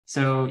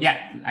So yeah,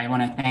 I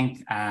want to thank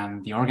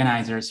the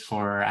organizers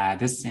for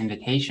this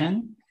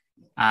invitation.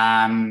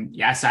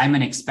 Yes, I'm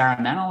an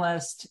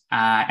experimentalist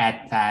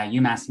at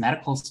UMass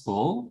Medical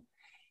School,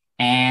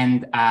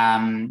 and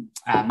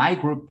my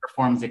group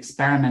performs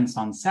experiments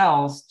on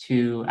cells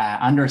to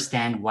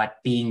understand what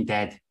being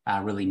dead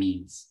really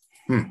means.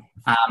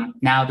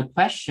 Now, the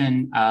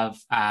question of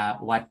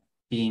what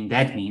being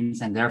dead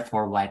means, and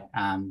therefore what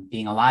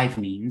being alive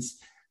means,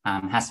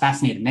 has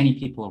fascinated many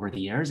people over the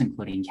years,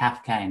 including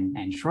Kafka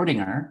and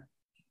Schrodinger.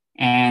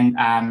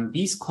 And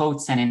these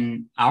quotes, and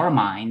in our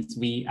minds,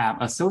 we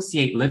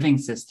associate living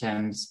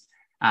systems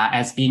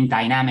as being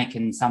dynamic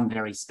in some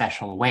very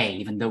special way,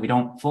 even though we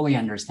don't fully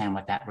understand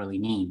what that really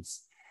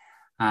means.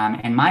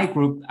 And my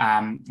group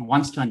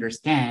wants to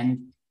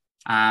understand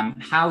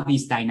how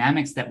these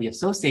dynamics that we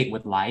associate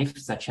with life,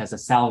 such as a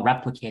cell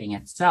replicating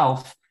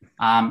itself,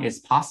 is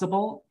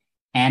possible,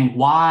 and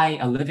why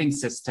a living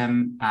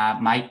system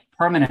might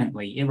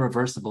permanently,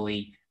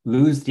 irreversibly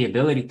lose the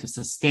ability to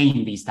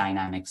sustain these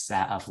dynamics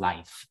of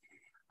life.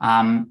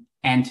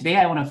 And today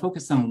I want to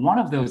focus on one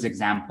of those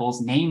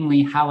examples,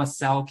 namely how a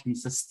cell can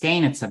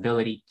sustain its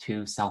ability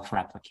to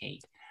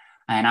self-replicate.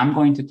 And I'm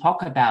going to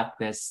talk about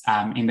this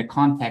in the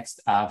context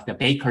of the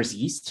baker's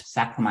yeast,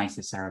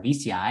 Saccharomyces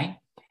cerevisiae.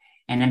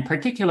 And in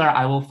particular,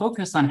 I will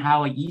focus on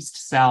how a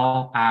yeast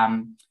cell,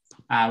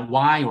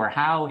 why or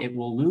how it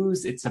will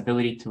lose its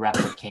ability to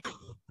replicate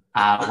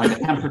when the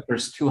temperature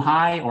is too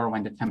high or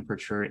when the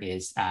temperature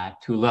is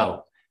too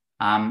low.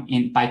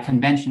 By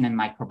convention in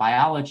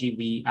microbiology,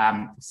 we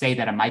say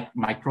that a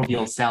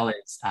microbial cell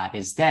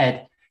is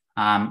dead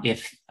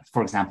if,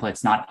 for example,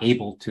 it's not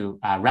able to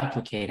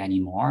replicate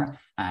anymore,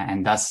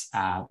 and thus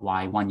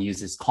why one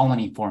uses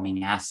colony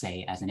forming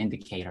assay as an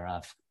indicator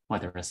of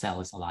whether a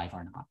cell is alive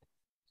or not.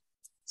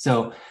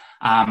 So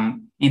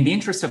in the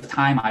interest of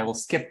time, I will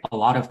skip a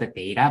lot of the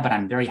data, but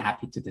I'm very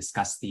happy to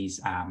discuss these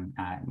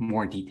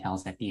more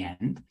details at the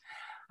end.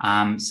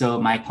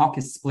 So my talk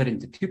is split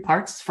into two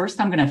parts.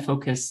 First, I'm going to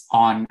focus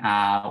on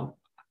how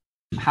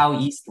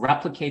yeast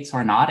replicates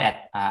or not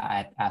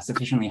at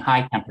sufficiently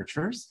high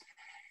temperatures.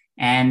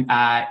 And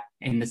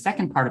in the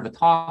second part of the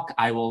talk,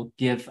 I will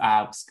give,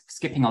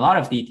 skipping a lot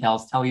of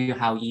details, tell you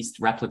how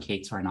yeast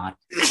replicates or not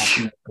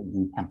at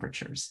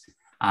temperatures.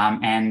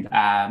 And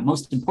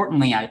most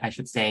importantly, I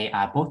should say,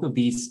 both of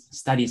these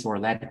studies were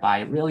led by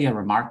really a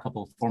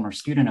remarkable former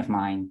student of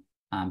mine,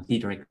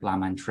 Diederik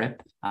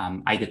Laman-Tripp.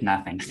 I did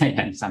nothing,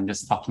 so I'm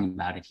just talking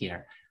about it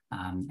here.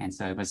 And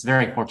so it was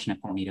very fortunate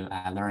for me to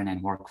learn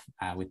and work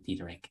with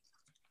Diederik.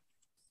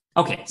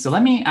 Okay, so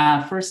let me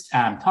first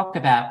talk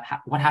about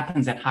what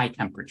happens at high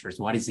temperatures.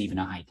 What is even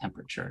a high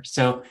temperature?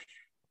 So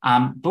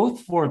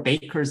both for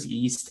baker's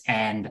yeast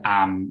and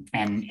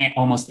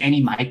almost any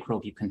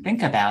microbe you can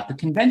think about, the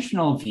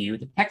conventional view,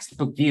 the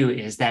textbook view,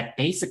 is that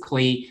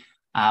basically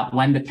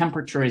when the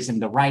temperature is in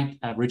the right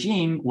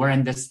regime, we're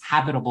in this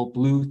habitable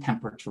blue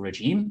temperature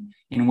regime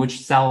in which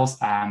cells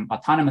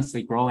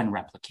autonomously grow and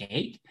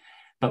replicate.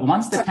 But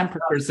once the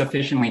temperature is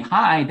sufficiently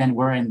high, then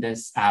we're in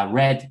this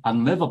red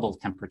unlivable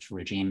temperature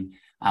regime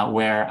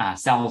where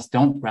cells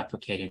don't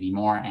replicate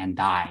anymore and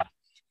die.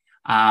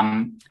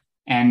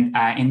 And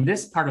in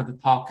this part of the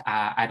talk,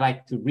 I'd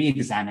like to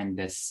re-examine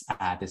this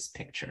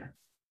picture.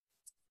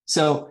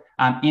 So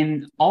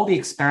in all the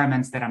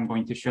experiments that I'm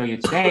going to show you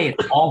today,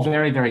 it's all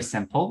very, very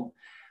simple.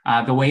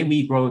 The way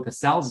we grow the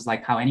cells is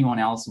like how anyone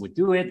else would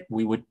do it.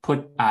 We would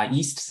put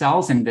yeast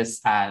cells in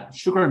this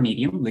sugar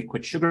medium,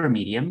 liquid sugar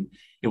medium.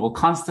 It will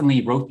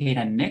constantly rotate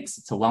and mix.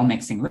 It's a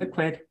well-mixing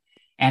liquid.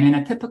 And in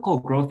a typical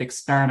growth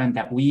experiment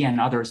that we and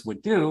others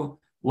would do,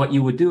 what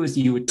you would do is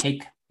you would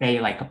take, say,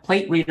 like a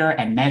plate reader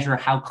and measure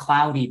how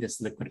cloudy this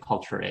liquid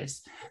culture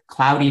is.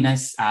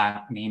 Cloudiness,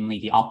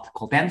 namely the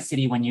optical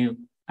density, when you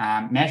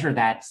measure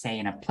that, say,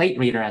 in a plate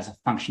reader as a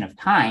function of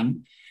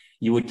time,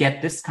 you would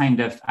get this kind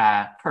of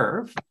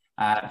curve.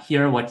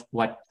 Here,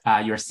 what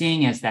you're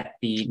seeing is that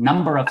the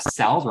number of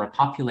cells or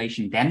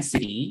population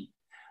density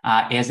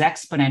is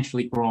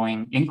exponentially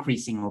growing,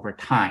 increasing over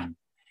time.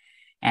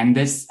 And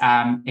this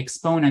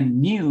exponent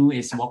mu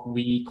is what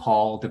we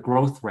call the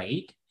growth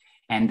rate.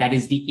 And that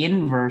is the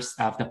inverse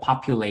of the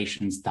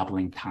population's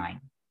doubling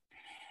time.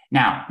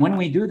 Now, when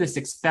we do this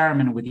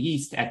experiment with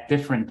yeast at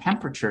different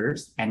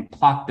temperatures and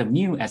plot the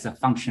mu as a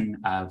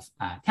function of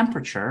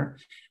temperature,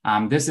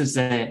 this is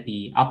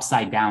the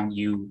upside down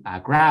U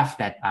graph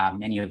that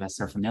many of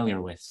us are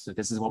familiar with. So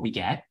this is what we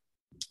get.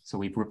 So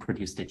we've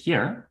reproduced it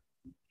here.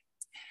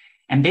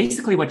 And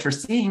basically what you're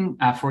seeing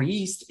for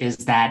yeast is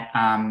that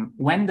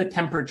when the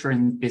temperature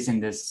is in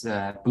this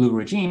blue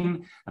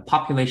regime, the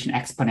population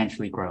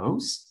exponentially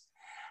grows.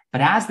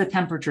 But as the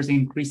temperature is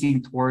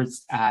increasing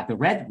towards the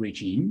red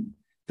regime,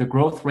 the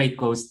growth rate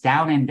goes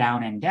down and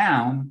down and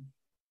down.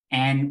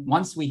 And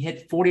once we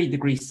hit 40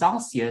 degrees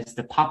Celsius,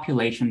 the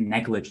population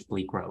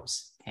negligibly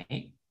grows.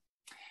 Okay.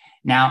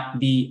 Now,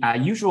 the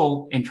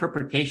usual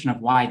interpretation of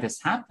why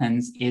this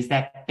happens is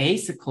that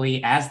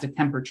basically as the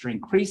temperature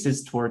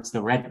increases towards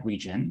the red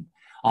region,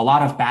 a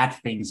lot of bad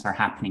things are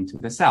happening to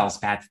the cells.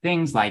 Bad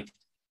things like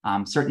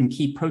Certain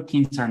key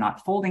proteins are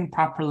not folding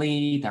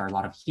properly. There are a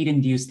lot of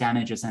heat-induced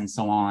damages and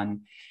so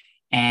on.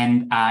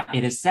 And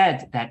it is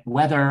said that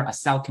whether a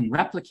cell can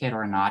replicate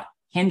or not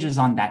hinges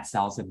on that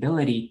cell's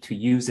ability to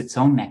use its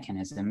own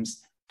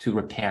mechanisms to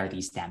repair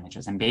these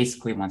damages. And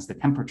basically, once the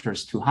temperature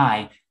is too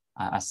high,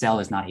 a cell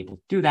is not able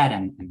to do that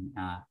and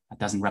it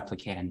doesn't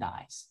replicate and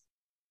dies.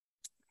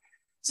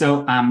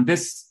 So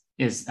this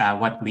is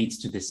what leads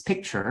to this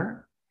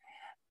picture.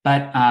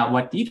 But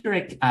what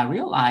Diederik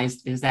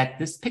realized is that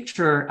this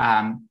picture,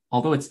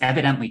 although it's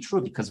evidently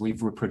true because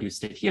we've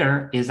reproduced it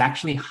here, is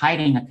actually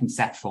hiding a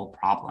conceptual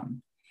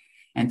problem.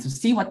 And to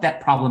see what that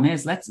problem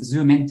is, let's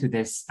zoom into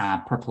this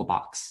purple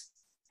box.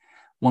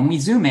 When we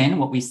zoom in,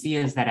 what we see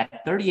is that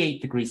at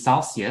 38 degrees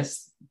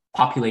Celsius,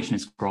 population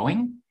is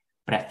growing,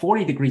 but at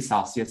 40 degrees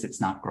Celsius,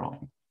 it's not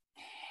growing.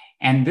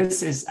 And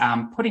this is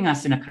putting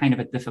us in a kind of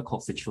a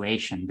difficult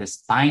situation,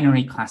 this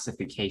binary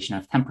classification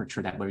of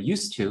temperature that we're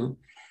used to,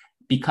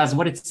 because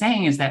what it's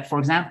saying is that, for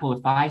example,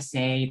 if I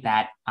say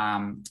that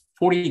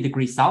 40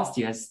 degrees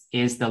Celsius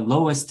is the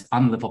lowest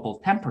unlivable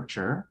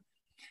temperature,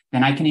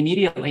 then I can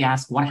immediately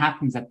ask what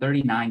happens at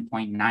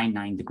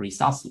 39.99 degrees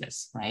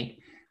Celsius, right?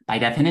 By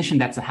definition,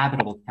 that's a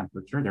habitable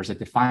temperature. There's a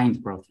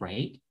defined growth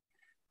rate.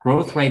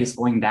 Growth rate is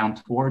going down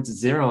towards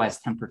zero as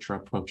temperature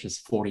approaches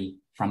 40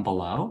 from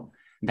below.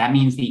 That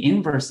means the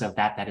inverse of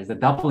that, that is the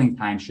doubling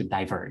time, should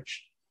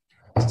diverge.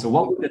 So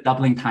what would the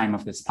doubling time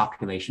of this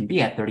population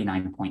be at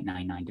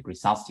 39.99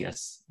 degrees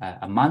Celsius?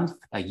 A month,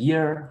 a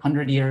year,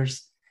 100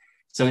 years?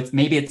 So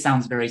maybe it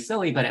sounds very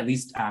silly, but at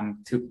least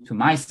to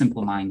my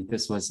simple mind,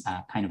 this was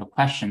kind of a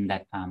question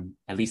that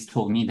at least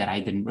told me that I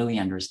didn't really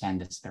understand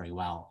this very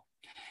well.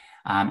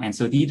 And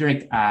so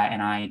Diederik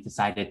and I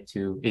decided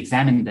to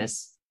examine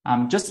this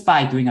just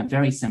by doing a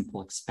very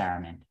simple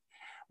experiment.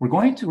 We're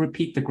going to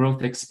repeat the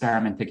growth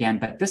experiment again,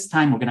 but this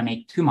time we're going to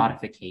make two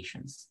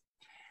modifications.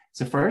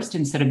 So first,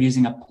 instead of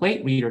using a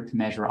plate reader to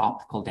measure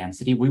optical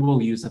density, we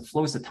will use a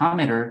flow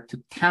cytometer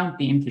to count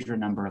the integer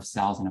number of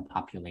cells in a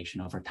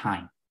population over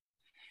time.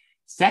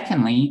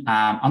 Secondly,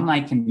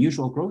 unlike in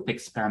usual growth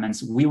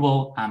experiments, we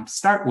will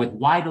start with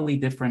widely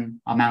different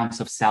amounts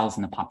of cells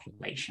in the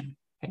population,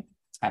 okay,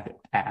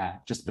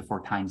 just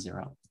before time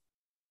zero.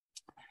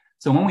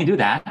 So when we do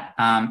that,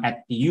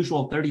 at the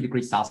usual 30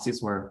 degrees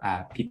Celsius,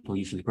 where people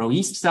usually grow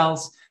yeast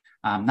cells,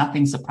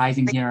 nothing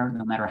surprising here.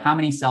 No matter how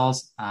many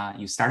cells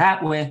you start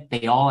out with,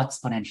 they all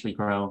exponentially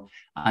grow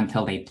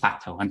until they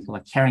plateau, until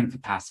a carrying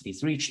capacity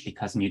is reached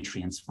because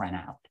nutrients run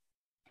out.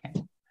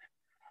 Okay.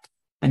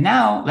 But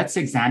now let's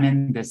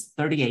examine this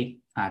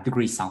 38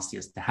 degrees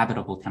Celsius, the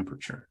habitable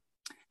temperature.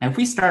 Now, if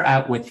we start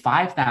out with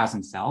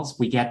 5,000 cells,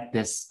 we get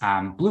this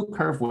blue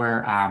curve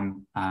where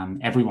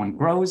everyone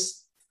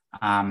grows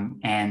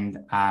until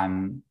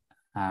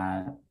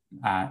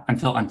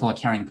a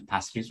carrying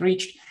capacity is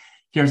reached.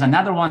 Here's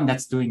another one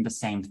that's doing the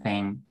same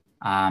thing,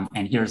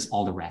 and here's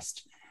all the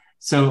rest.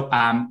 So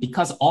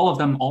because all of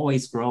them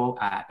always grow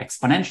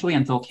exponentially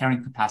until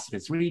carrying capacity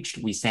is reached,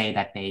 we say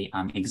that they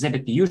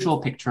exhibit the usual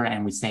picture,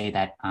 and we say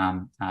that,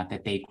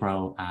 that they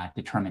grow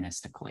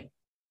deterministically.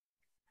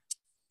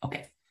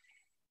 Okay.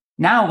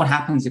 Now what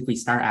happens if we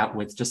start out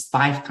with just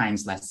 5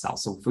 times less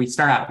cells? So if we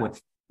start out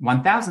with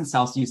 1,000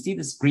 cells, you see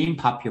this green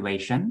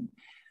population.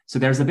 So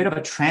there's a bit of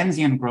a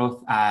transient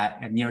growth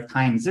near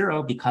time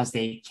zero because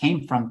they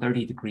came from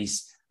 30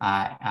 degrees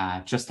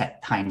just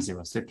at time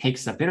zero. So it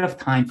takes a bit of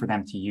time for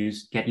them to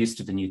get used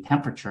to the new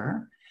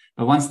temperature.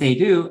 But once they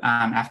do,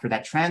 after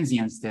that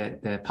transience,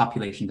 the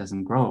population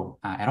doesn't grow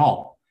at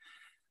all.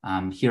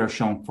 Here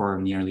shown for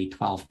nearly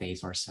 12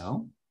 days or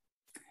so.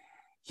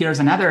 Here's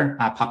another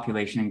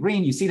population in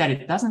green. You see that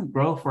it doesn't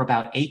grow for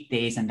about 8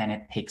 days and then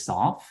it takes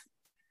off.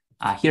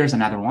 Here's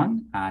another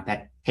one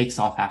that takes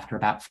off after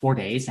about 4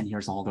 days, and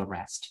here's all the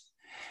rest.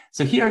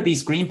 So here,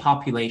 these green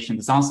populations,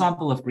 this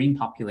ensemble of green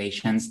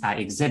populations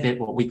exhibit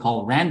what we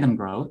call random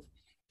growth,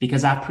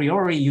 because a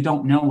priori, you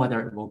don't know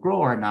whether it will grow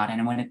or not.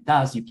 And when it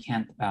does,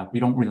 we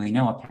don't really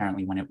know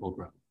apparently when it will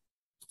grow.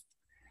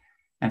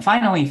 And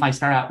finally, if I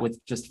start out with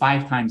just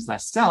 5 times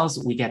less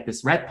cells, we get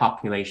this red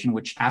population,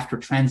 which after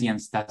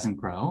transience doesn't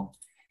grow.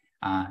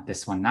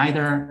 This one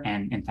neither,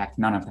 and in fact,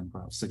 none of them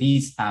grow. So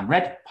these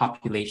red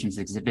populations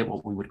exhibit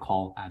what we would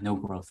call no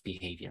growth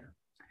behavior.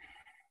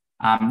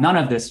 None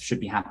of this should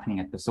be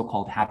happening at the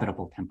so-called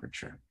habitable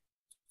temperature.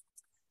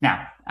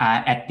 Now,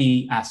 at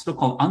the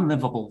so-called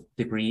unlivable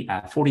degree,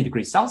 40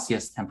 degrees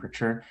Celsius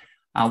temperature,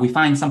 we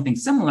find something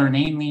similar,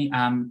 namely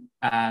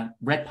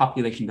red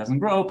population doesn't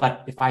grow,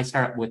 but if I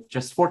start with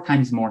just 4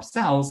 times more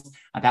cells,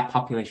 that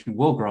population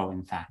will grow,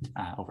 in fact,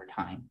 over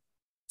time.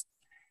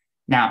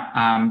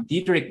 Now,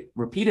 Diederik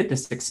repeated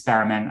this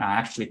experiment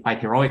actually quite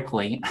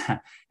heroically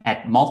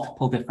at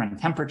multiple different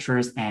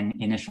temperatures and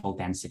initial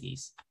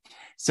densities.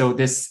 So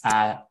this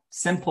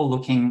simple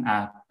looking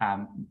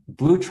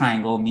blue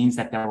triangle means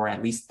that there were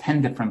at least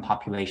 10 different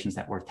populations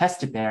that were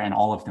tested there, and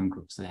all of them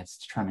grew. So that's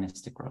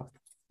deterministic growth.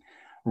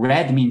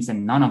 Red means that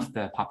none of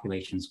the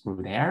populations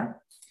grew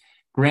there.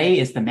 Gray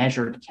is the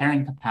measured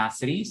carrying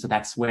capacity. So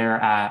that's where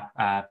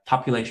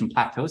population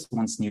plateaus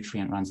once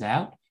nutrient runs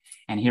out.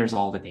 and here's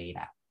all the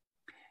data.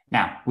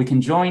 Now, we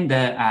can join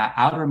the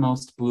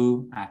outermost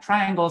blue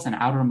triangles and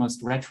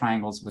outermost red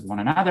triangles with one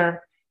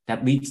another.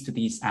 That leads to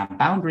these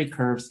boundary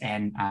curves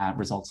and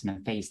results in a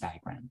phase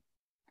diagram.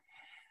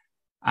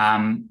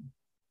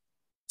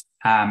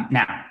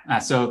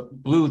 So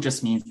blue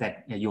just means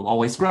that you'll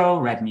always grow.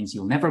 Red means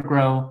you'll never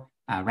grow.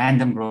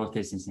 Random growth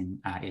is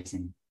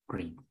in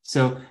green.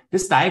 So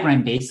this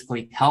diagram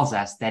basically tells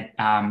us that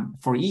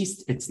for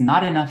yeast, it's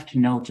not enough to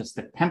know just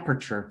the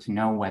temperature to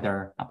know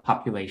whether a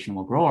population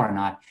will grow or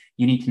not.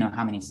 You need to know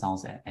how many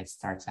cells it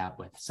starts out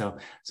with. So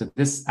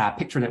this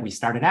picture that we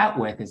started out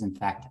with is in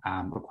fact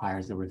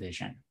requires a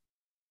revision.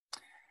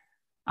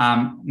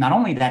 Not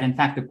only that, in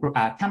fact,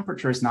 the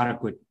temperature is not a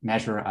good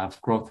measure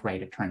of growth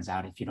rate, it turns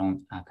out, if you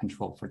don't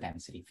control for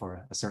density for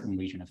a certain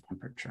region of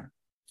temperature.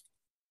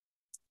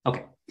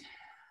 Okay.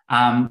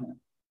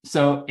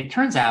 So it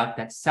turns out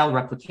that cell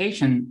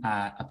replication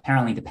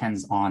apparently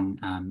depends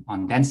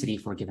on density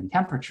for a given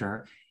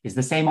temperature. Is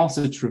the same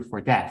also true for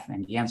death?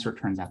 And the answer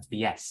turns out to be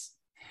yes.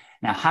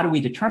 Now, how do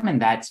we determine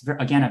that? It's,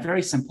 again, a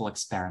very simple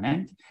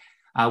experiment.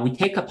 We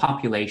take a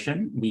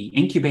population, we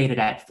incubate it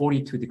at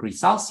 42 degrees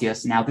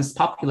Celsius. Now, this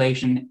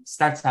population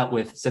starts out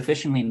with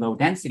sufficiently low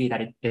density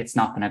that it's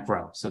not going to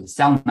grow. So the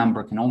cell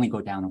number can only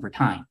go down over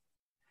time.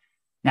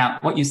 Now,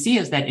 what you see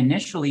is that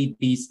initially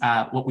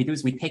what we do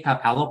is we take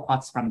out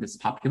allopods from this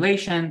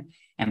population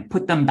and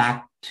put them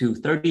back to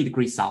 30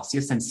 degrees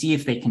Celsius and see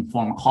if they can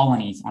form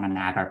colonies on an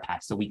agar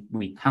patch. So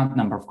we count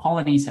number of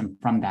colonies, and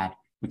from that,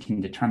 we can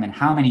determine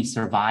how many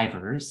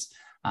survivors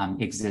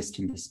exist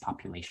in this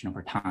population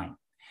over time.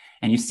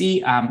 And you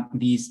see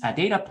these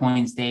data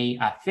points, they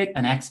fit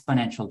an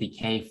exponential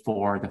decay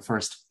for the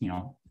first,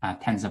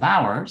 tens of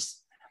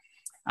hours.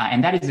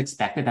 And that is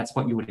expected. That's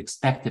what you would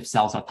expect if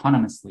cells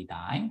autonomously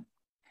die.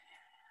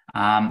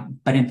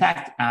 But in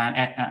fact,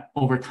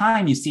 over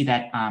time, you see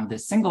that the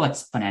single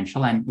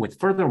exponential, and with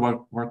further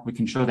work, we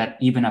can show that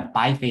even a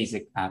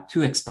biphasic 2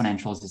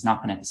 exponentials is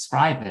not going to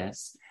describe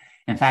this.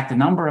 In fact, the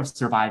number of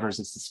survivors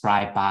is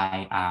described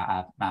by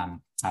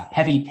a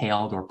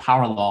heavy-tailed or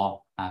power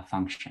law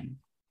function.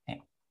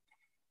 Okay.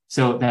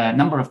 So the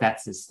number of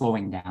deaths is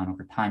slowing down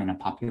over time in a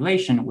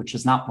population, which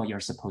is not what you're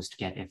supposed to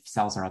get if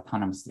cells are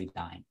autonomously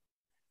dying.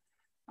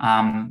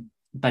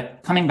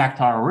 But coming back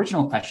to our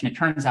original question, it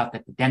turns out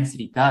that the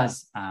density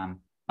does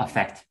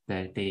affect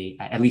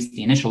at least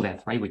the initial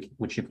death rate,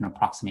 which you can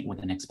approximate with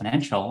an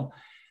exponential.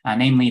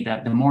 Namely,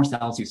 the more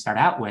cells you start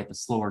out with, the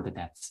slower the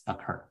deaths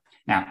occur.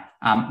 Now,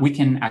 we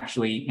can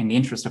actually, in the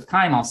interest of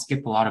time, I'll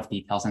skip a lot of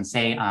details and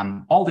say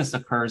all this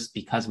occurs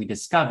because we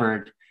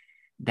discovered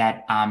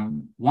that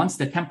once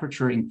the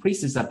temperature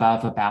increases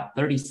above about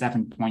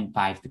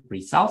 37.5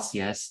 degrees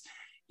Celsius,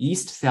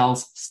 yeast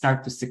cells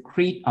start to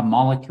secrete a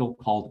molecule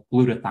called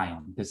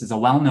glutathione. This is a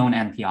well-known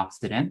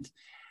antioxidant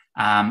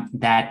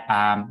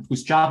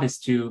whose job is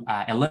to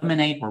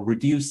eliminate or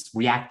reduce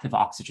reactive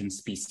oxygen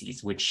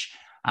species, which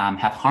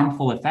have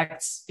harmful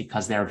effects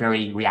because they're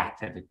very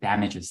reactive. It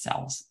damages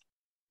cells.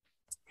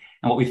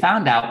 And what we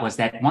found out was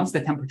that once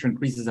the temperature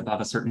increases above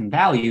a certain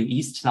value,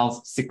 yeast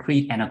cells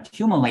secrete and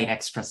accumulate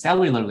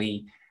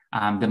extracellularly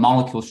the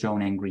molecule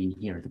shown in green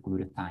here, the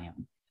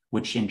glutathione,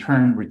 which in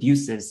turn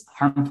reduces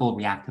harmful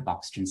reactive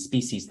oxygen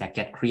species that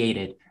get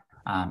created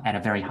at a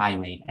very high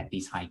rate at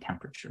these high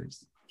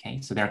temperatures.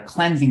 Okay, so they're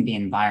cleansing the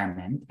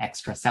environment,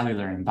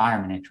 extracellular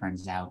environment, it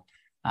turns out,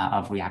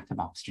 of reactive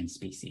oxygen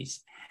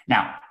species.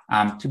 Now,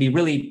 to be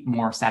really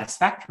more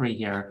satisfactory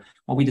here,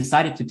 what we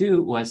decided to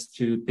do was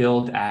to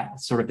build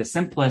sort of the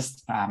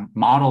simplest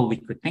model we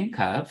could think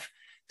of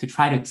to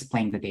try to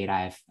explain the data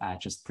I've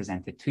just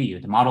presented to you.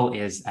 The model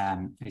is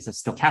a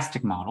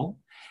stochastic model.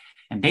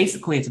 And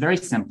basically, it's very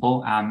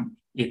simple.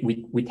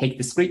 We take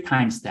discrete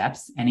time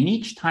steps, and in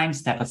each time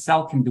step, a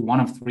cell can do one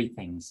of 3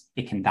 things.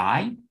 It can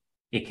die,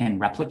 it can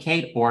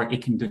replicate, or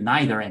it can do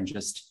neither and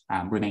just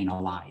remain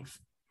alive.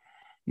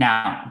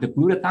 Now, the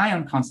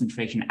glutathione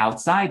concentration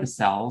outside the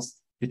cells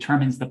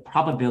determines the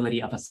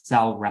probability of a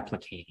cell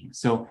replicating.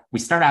 So we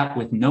start out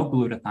with no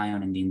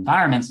glutathione in the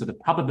environment, so the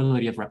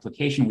probability of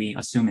replication we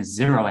assume is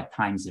 0 at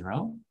time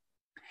 0.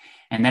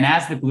 And then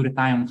as the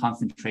glutathione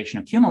concentration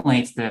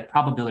accumulates, the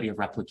probability of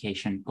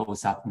replication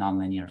goes up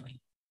nonlinearly.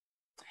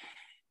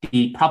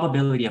 The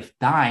probability of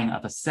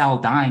a cell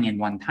dying in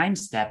one time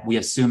step, we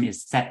assume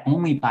is set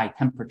only by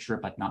temperature,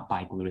 but not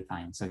by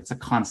glutathione. So it's a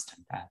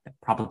constant, the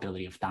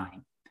probability of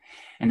dying.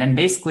 And then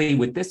basically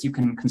with this, you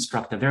can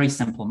construct a very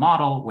simple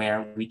model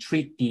where we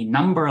treat the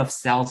number of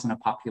cells in a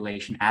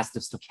population as the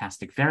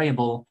stochastic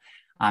variable.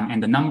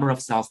 And the number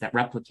of cells that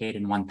replicate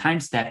in one time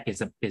step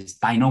is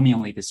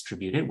binomially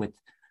distributed with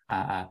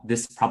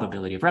this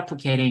probability of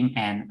replicating,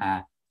 and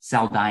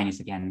cell dying is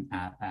again,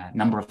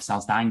 number of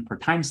cells dying per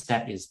time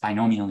step is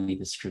binomially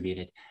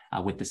distributed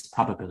with this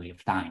probability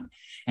of dying.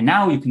 And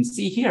now you can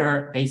see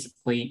here,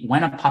 basically,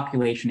 when a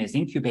population is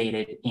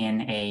incubated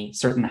in a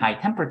certain high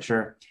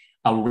temperature,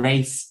 a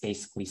race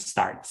basically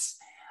starts.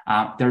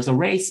 There's a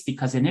race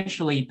because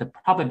initially the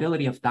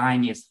probability of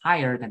dying is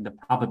higher than the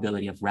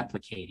probability of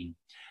replicating.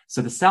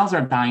 So the cells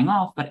are dying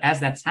off, but as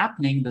that's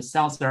happening, the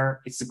cells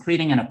are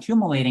secreting and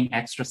accumulating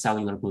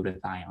extracellular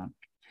glutathione.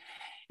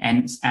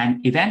 And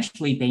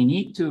eventually they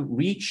need to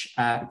reach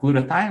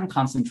glutathione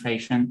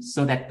concentration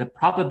so that the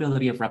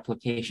probability of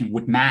replication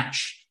would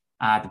match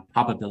the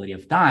probability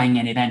of dying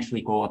and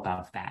eventually go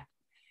above that.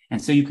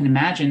 And so you can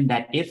imagine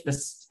that if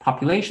this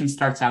population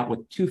starts out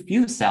with too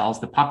few cells,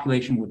 the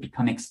population would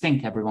become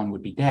extinct, everyone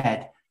would be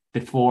dead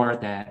before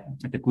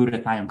the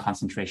glutathione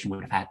concentration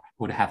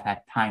would have had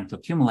time to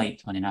accumulate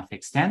to an enough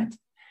extent.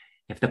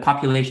 If the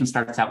population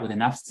starts out with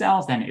enough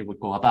cells, then it would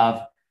go above.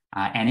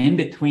 And in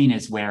between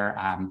is where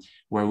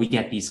we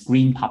get these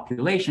green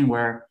population,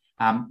 where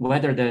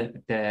whether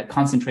the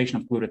concentration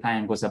of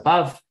glutathione goes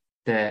above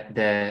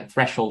the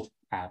threshold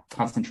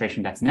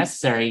concentration that's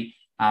necessary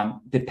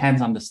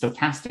depends on the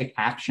stochastic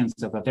actions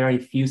of a very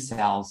few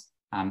cells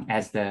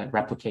as the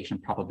replication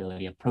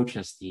probability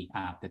approaches the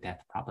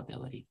death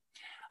probability.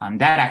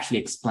 That actually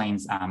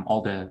explains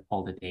all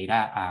the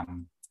data,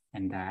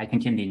 and I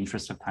think in the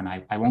interest of time,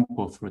 I won't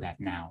go through that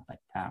now. But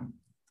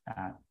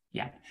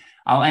yeah,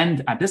 I'll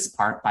end this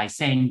part by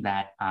saying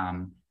that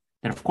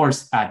that of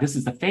course this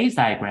is the phase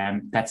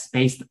diagram that's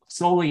based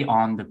solely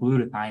on the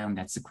glutathione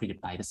that's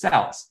secreted by the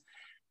cells.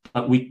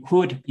 But we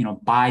could,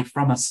 buy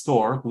from a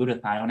store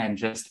glutathione and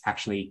just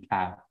actually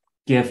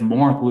give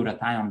more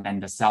glutathione than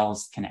the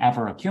cells can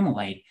ever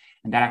accumulate.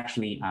 And that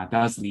actually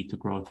does lead to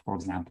growth, for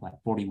example,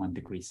 at 41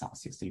 degrees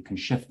Celsius. So you can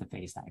shift the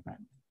phase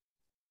diagram.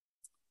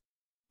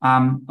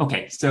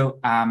 Okay, so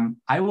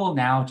I will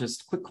now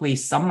just quickly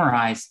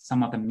summarize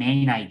some of the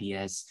main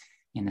ideas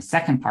in the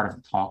second part of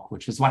the talk,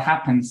 which is what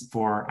happens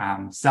for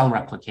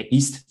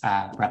yeast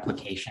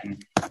replication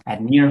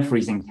at near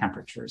freezing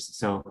temperatures.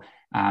 So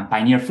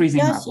by near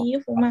freezing, I'll tell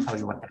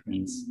you what that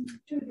means.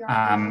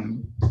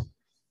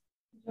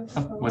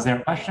 Was there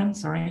a question?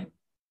 Sorry.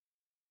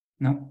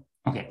 No?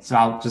 Okay, so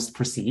I'll just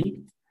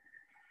proceed.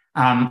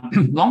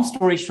 Long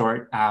story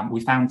short, we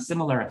found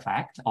similar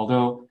effect,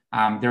 although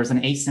there's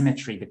an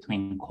asymmetry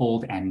between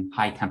cold and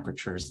high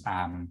temperatures,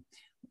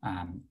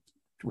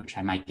 which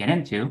I might get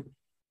into.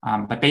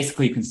 But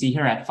basically, you can see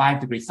here at 5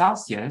 degrees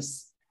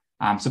Celsius.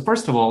 So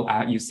first of all,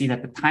 you see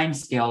that the time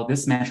scale,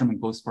 this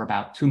measurement goes for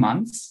about 2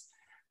 months.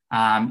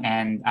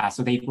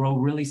 So they grow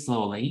really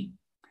slowly.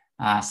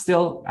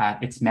 Still,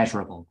 it's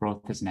measurable.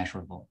 Growth is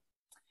measurable.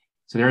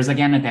 So there is,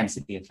 again, a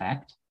density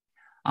effect.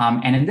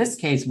 And in this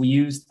case, we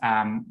used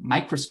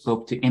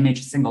microscope to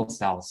image single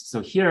cells.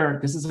 So here,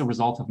 this is a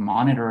result of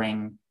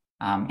monitoring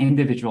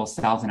individual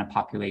cells in a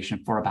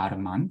population for about a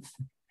month.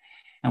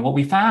 And what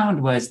we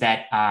found was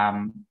that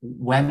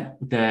when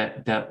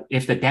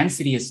if the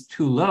density is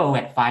too low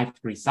at 5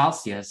 degrees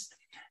Celsius,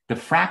 the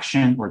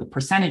fraction or the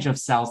percentage of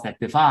cells that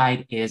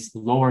divide is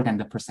lower than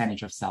the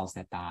percentage of cells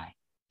that die.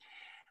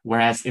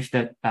 Whereas if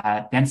the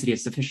density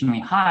is sufficiently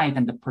high,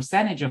 then the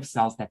percentage of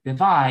cells that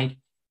divide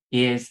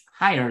is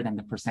higher than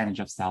the percentage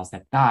of cells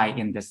that die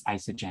in this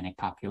isogenic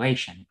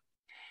population.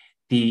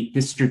 The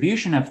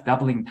distribution of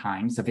doubling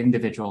times of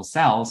individual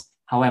cells,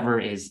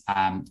 however, is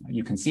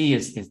you can see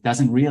is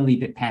doesn't really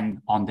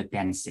depend on the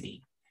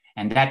density.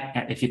 And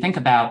that, if you think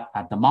about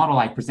the model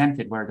I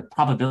presented, where the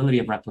probability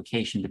of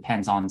replication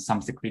depends on some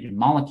secreted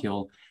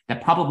molecule,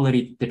 that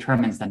probability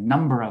determines the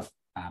number of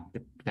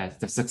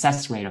the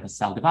success rate of a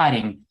cell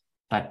dividing,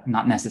 but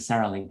not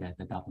necessarily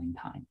the doubling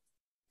time.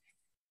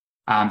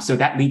 So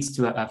that leads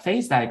to a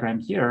phase diagram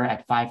here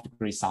at 5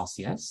 degrees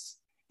Celsius.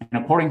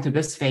 And according to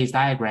this phase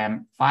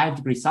diagram, 5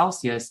 degrees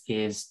Celsius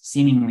is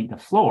seemingly the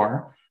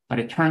floor, but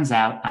it turns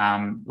out,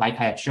 like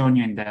I had shown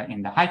you in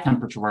the high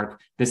temperature work,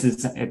 this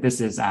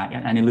is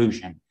an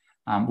illusion.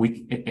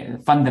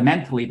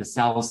 Fundamentally, the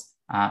cells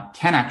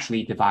can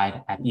actually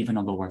divide at even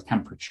a lower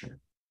temperature.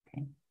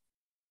 Okay.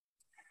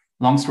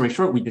 Long story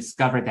short, we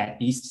discovered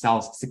that yeast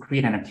cells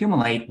secrete and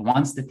accumulate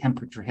once the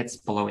temperature hits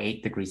below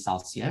 8 degrees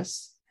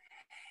Celsius.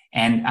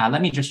 And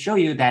let me just show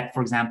you that,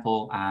 for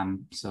example,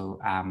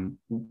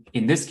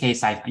 in this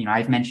case,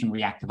 I've mentioned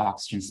reactive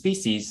oxygen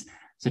species.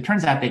 So it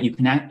turns out that you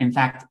can, in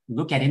fact,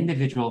 look at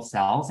individual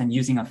cells and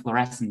using a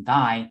fluorescent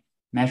dye,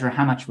 measure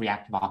how much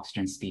reactive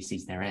oxygen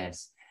species there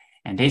is.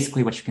 And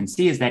basically what you can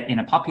see is that in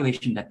a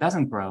population that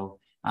doesn't grow,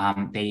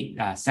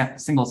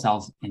 single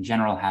cells in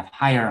general have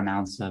higher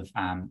amounts of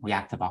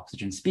reactive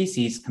oxygen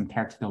species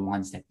compared to the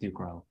ones that do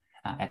grow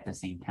at the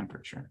same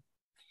temperature.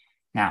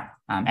 Now,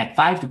 at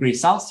 5 degrees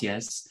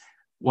Celsius,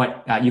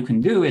 what you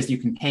can do is you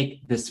can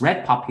take this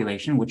red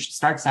population, which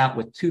starts out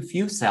with too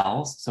few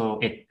cells, so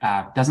it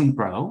doesn't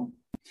grow.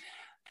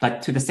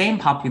 But to the same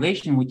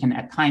population, we can,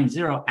 at time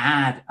 0,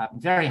 add a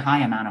very high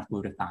amount of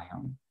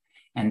glutathione.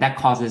 And that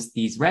causes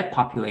these red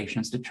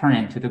populations to turn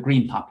into the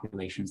green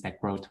populations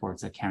that grow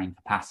towards a carrying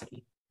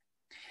capacity.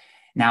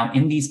 Now,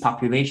 in these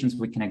populations,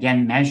 we can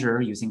again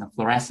measure using a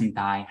fluorescent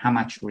dye how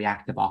much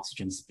reactive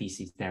oxygen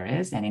species there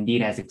is. And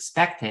indeed, as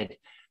expected,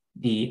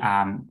 the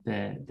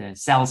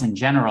cells in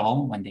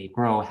general, when they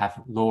grow,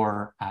 have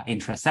lower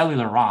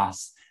intracellular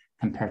ROS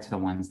compared to the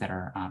ones that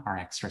are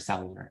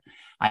extracellular.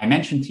 I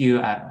mentioned to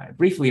you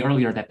briefly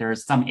earlier that there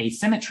is some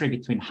asymmetry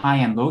between high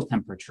and low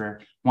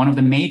temperature. One of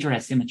the major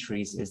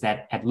asymmetries is that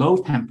at low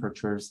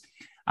temperatures,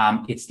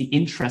 it's the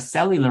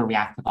intracellular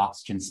reactive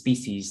oxygen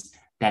species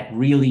that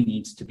really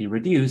needs to be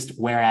reduced,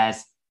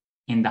 whereas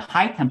in the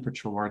high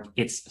temperature work,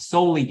 it's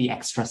solely the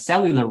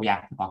extracellular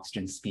reactive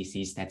oxygen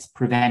species that's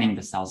preventing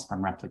the cells from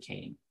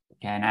replicating.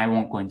 Okay, and I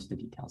won't go into the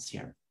details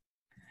here.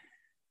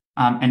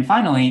 And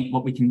finally,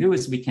 what we can do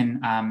is we can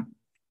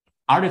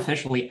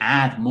artificially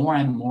add more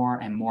and more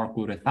and more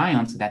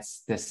glutathione. So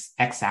that's this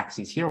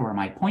x-axis here where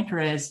my pointer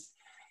is.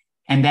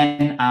 And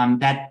then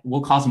that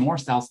will cause more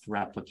cells to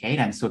replicate.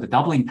 And so the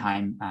doubling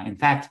time, in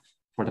fact,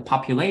 for the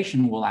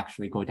population will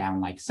actually go down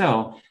like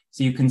so.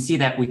 So you can see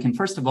that we can,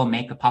 first of all,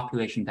 make a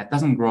population that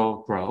doesn't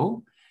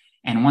grow.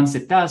 And once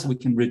it does, we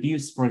can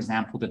reduce, for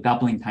example, the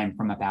doubling time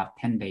from about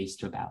 10 days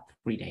to about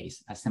 3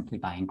 days simply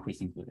by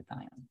increasing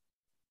glutathione.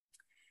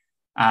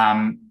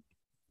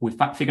 We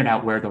figured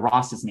out where the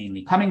ROS is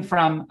mainly coming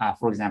from,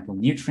 for example,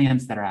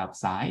 nutrients that are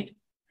outside.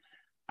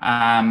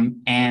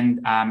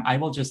 I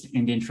will just,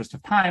 in the interest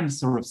of time,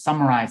 sort of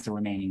summarize the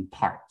remaining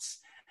parts.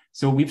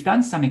 So we've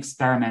done some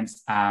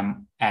experiments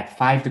at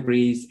 5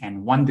 degrees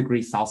and 1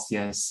 degree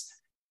Celsius,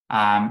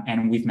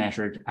 and we've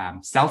measured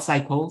cell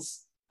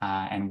cycles,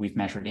 and we've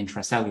measured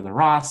intracellular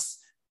ROS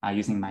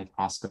using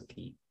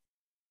microscopy.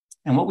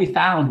 And what we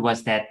found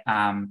was that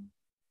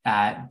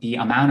the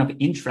amount of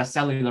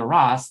intracellular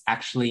ROS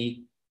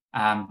actually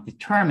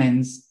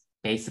determines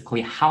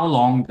basically how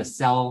long the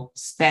cell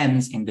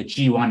spends in the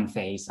G1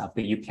 phase of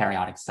the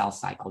eukaryotic cell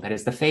cycle. That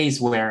is the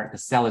phase where the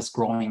cell is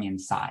growing in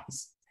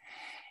size.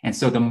 And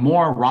so the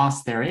more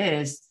ROS there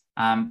is,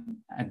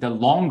 the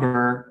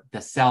longer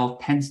the cell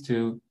tends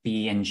to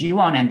be in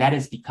G1. And that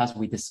is because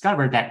we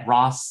discovered that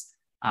ROS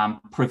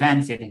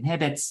it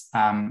inhibits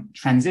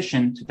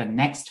transition to the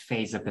next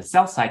phase of the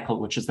cell cycle,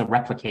 which is the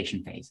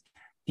replication phase,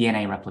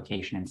 DNA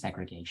replication and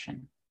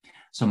segregation.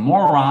 So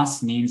more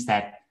ROS means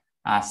that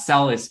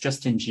cell is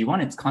just in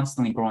G1, it's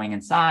constantly growing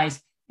in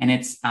size, and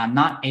it's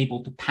not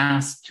able to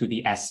pass to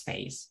the S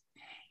phase.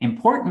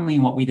 Importantly,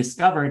 what we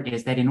discovered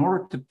is that in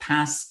order to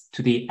pass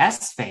to the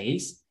S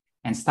phase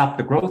and stop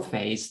the growth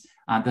phase,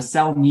 the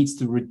cell needs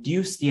to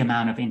reduce the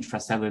amount of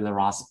intracellular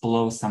ROS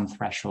below some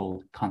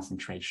threshold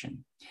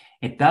concentration.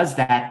 It does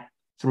that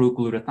through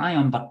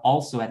glutathione, but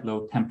also at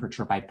low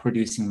temperature by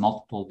producing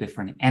multiple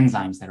different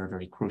enzymes that are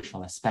very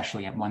crucial,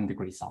 especially at 1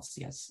 degree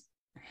Celsius.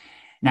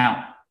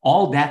 Now,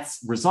 all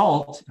deaths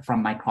result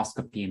from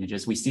microscopy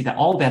images. We see that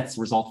all deaths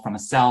result from a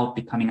cell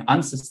becoming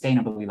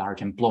unsustainably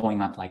large and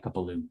blowing up like a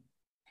balloon.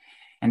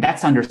 And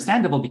that's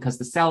understandable because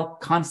the cell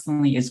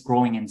constantly is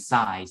growing in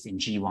size in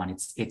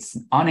G1. It's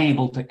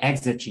unable to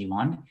exit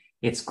G1.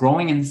 It's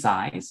growing in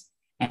size.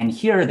 And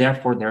here,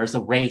 therefore, there is a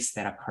race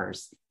that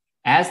occurs.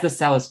 As the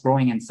cell is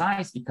growing in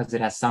size because it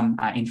has some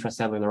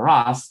intracellular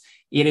ROS,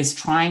 it is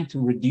trying to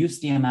reduce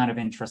the amount of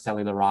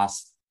intracellular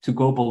ROS to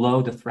go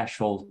below the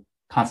threshold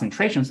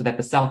concentration so that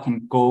the cell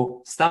can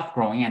stop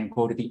growing and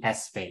go to the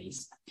S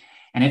phase.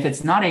 And if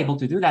it's not able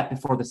to do that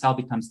before the cell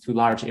becomes too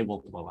large, it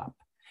will blow up.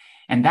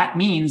 And that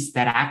means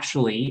that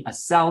actually a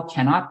cell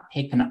cannot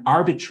take an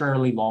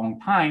arbitrarily long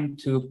time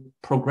to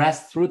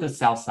progress through the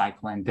cell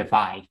cycle and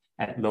divide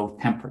at low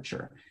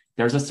temperature.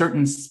 There's a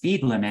certain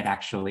speed limit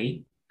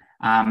actually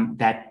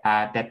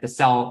that the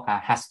cell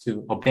has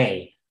to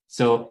obey.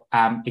 So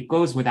it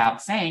goes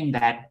without saying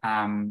that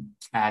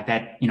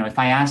if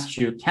I asked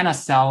you, can a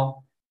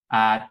cell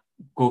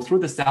go through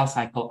the cell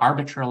cycle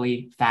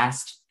arbitrarily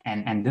fast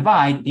and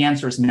divide? The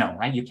answer is no,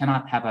 right? You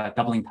cannot have a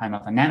doubling time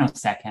of a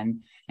nanosecond,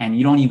 and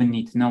you don't even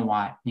need to know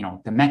why,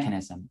 the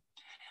mechanism.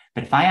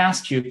 But if I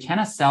asked you, can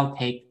a cell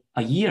take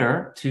a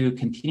year to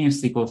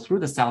continuously go through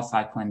the cell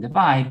cycle and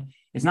divide,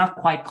 it's not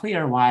quite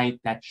clear why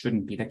that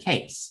shouldn't be the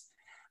case.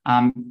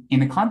 In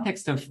the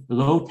context of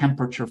low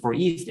temperature for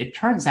yeast, it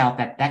turns out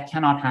that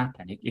cannot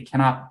happen. It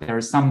cannot, there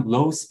is some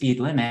low speed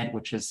limit,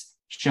 which is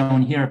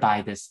shown here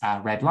by this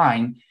red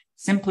line,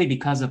 simply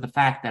because of the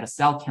fact that a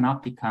cell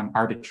cannot become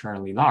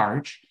arbitrarily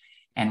large,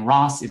 and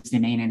ROS is the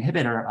main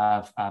inhibitor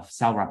of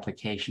cell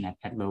replication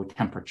at low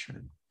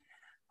temperature.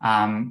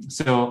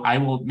 So I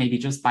will maybe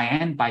just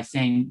end by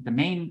saying the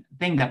main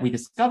thing that we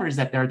discovered is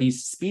that there are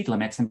these speed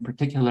limits, in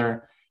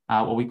particular,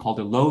 what we call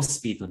the low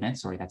speed limit.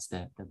 Sorry, that's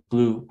the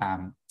blue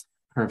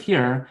curve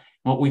here.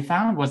 What we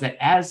found was that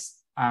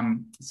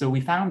so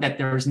we found that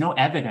there is no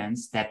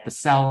evidence that the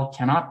cell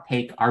cannot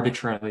take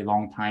arbitrarily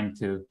long time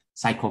to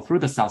cycle through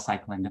the cell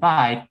cycle and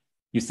divide.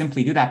 You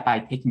simply do that by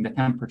taking the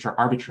temperature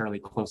arbitrarily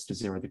close to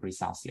 0 degrees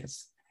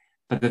Celsius.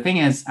 But the thing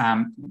is,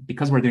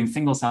 because we're doing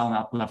single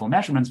cell level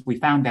measurements, we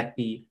found that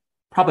the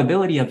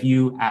probability of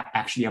you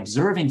actually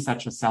observing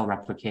such a cell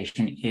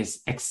replication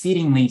is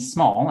exceedingly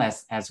small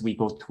as we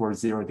go towards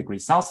 0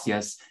 degrees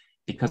Celsius,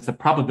 because the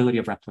probability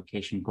of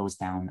replication goes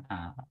down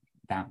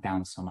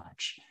so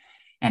much.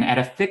 And at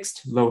a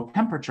fixed low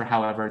temperature,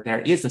 however,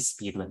 there is a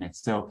speed limit.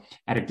 So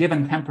at a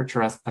given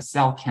temperature, a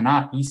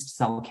yeast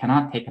cell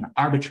cannot take an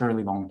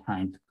arbitrarily long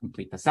time to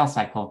complete the cell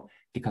cycle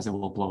because it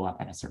will blow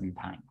up at a certain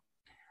time.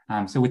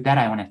 So with that,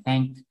 I want to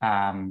thank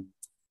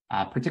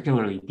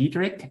particularly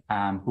Diederik,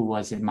 who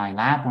was in my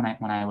lab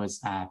when I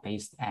was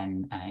based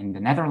in the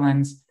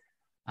Netherlands.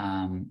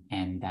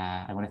 And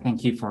I want to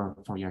thank you for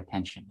your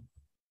attention.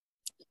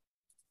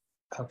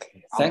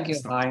 Okay, thank you,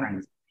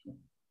 Hyun.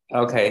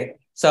 Okay,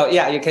 so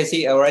yeah, you can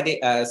see already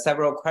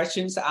several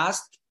questions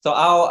asked. So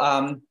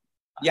I'll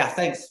yeah,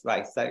 thanks.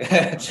 Right.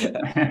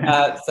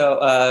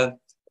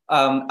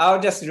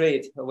 I'll just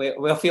read.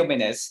 We're a few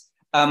minutes.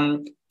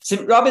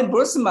 Robin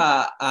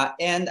Brusma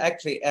and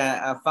actually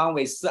Fan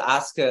Wei Si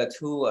asked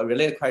two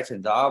related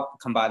questions. I'll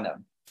combine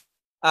them.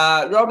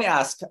 Robin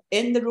asked,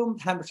 in the room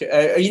temperature,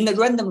 in the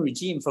random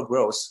regime for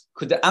growth,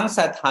 could the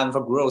onset time for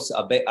growth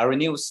obey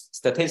Arrhenius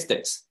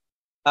statistics?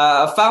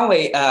 Fan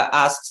Wei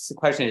asks the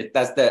question,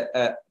 does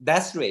the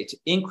death rate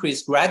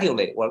increase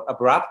gradually or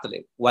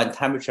abruptly when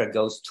temperature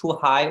goes too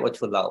high or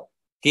too low,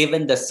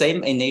 given the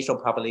same initial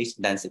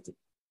population density?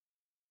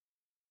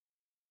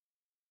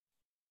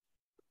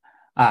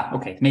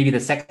 Okay, maybe the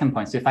second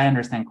point. So if I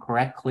understand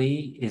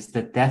correctly, is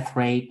the death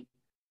rate,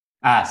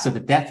 so the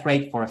death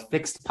rate for a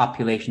fixed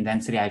population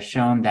density, I've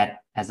shown that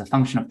as a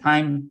function of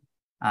time,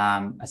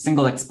 a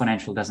single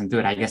exponential doesn't do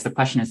it. I guess the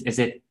question is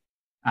it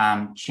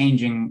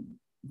changing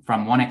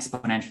from one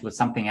exponential to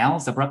something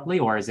else abruptly,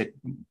 or is it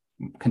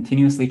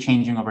continuously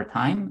changing over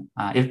time?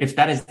 If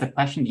that is the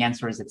question, the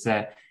answer is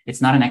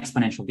it's not an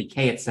exponential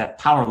decay, it's a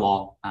power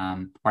law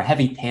or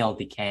heavy tail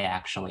decay,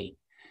 actually.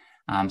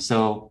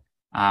 So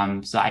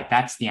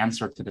that's the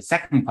answer to the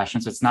second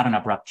question. So it's not an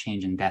abrupt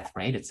change in death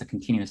rate, it's a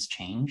continuous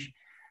change.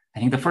 I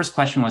think the first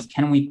question was,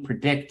 can we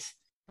predict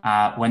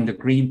when the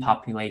green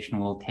population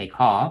will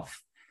take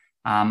off?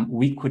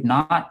 We could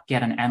not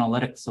get an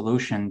analytic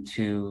solution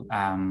to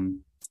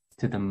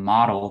the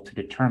model to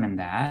determine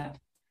that.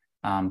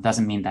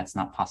 Doesn't mean that's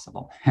not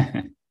possible.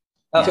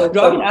 So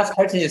Robin asked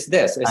question is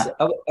this.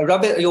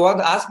 Robin, you want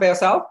to ask by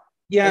yourself?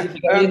 Yeah.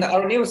 In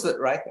our news,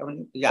 right?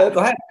 Yeah,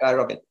 go ahead,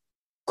 Robin.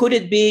 Could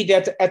it be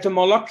that at the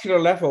molecular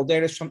level,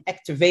 there is some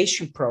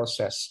activation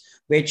process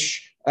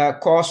which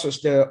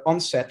causes the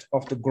onset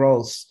of the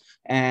growth?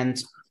 And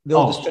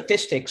will the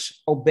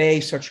statistics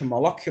obey such a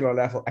molecular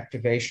level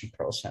activation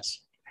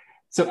process?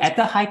 So at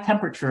the high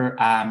temperature,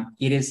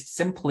 it is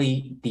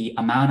simply the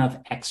amount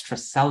of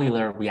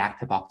extracellular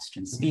reactive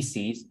oxygen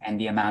species and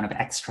the amount of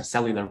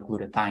extracellular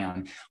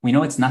glutathione. We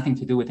know it's nothing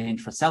to do with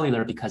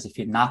intracellular because if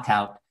you knock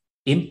out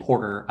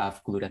importer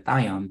of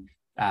glutathione,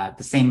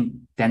 the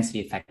same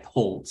density effect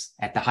holds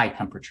at the high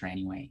temperature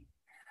anyway.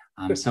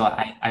 So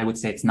I would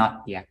say it's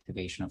not the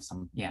activation of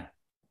some, yeah.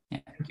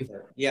 Thank you.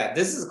 Yeah,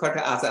 this is quite an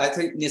answer. I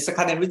think it's a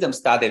kind of rhythm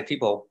study.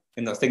 People,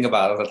 think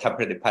about the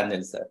temperature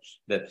dependence.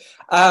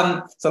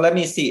 So let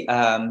me see.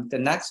 The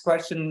next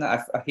question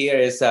here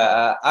is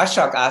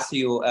Ashok asked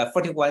you,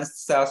 41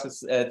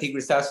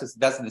 degrees Celsius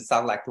doesn't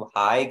sound like too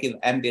high given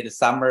ambient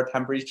summer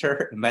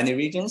temperature in many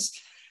regions.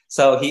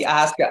 So he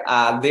asked,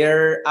 are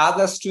there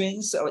other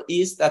strains of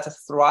yeast that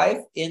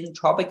thrive in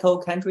tropical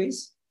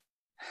countries?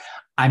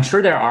 I'm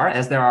sure there are,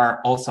 as there are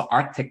also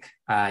Arctic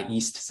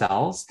yeast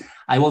cells.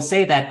 I will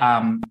say that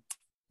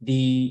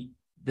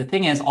the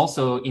thing is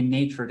also in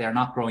nature, they're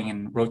not growing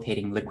in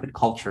rotating liquid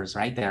cultures,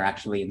 right? They're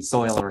actually in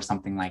soil or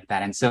something like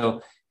that. And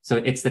so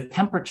it's the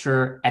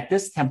temperature, at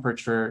this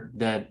temperature,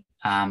 the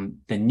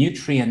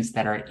nutrients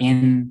that are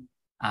in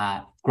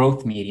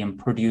growth medium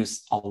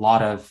produce a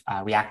lot of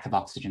reactive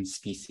oxygen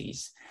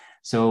species.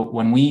 So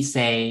when we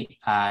say,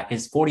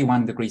 is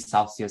 41 degrees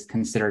Celsius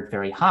considered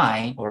very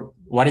high, or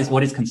what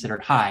is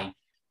considered high?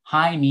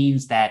 High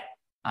means that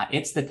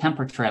it's the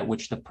temperature at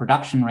which the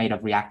production rate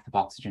of reactive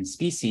oxygen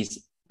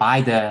species by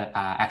the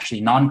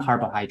actually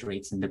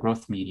non-carbohydrates in the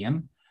growth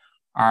medium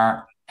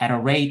are at a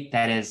rate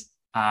that is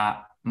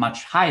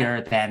much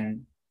higher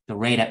than the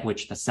rate at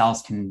which the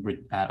cells can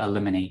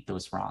eliminate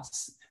those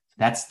ROS.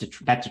 That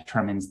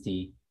determines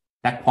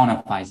that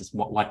quantifies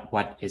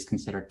what is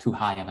considered too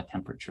high of a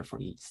temperature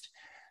for yeast.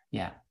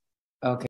 Yeah. Okay.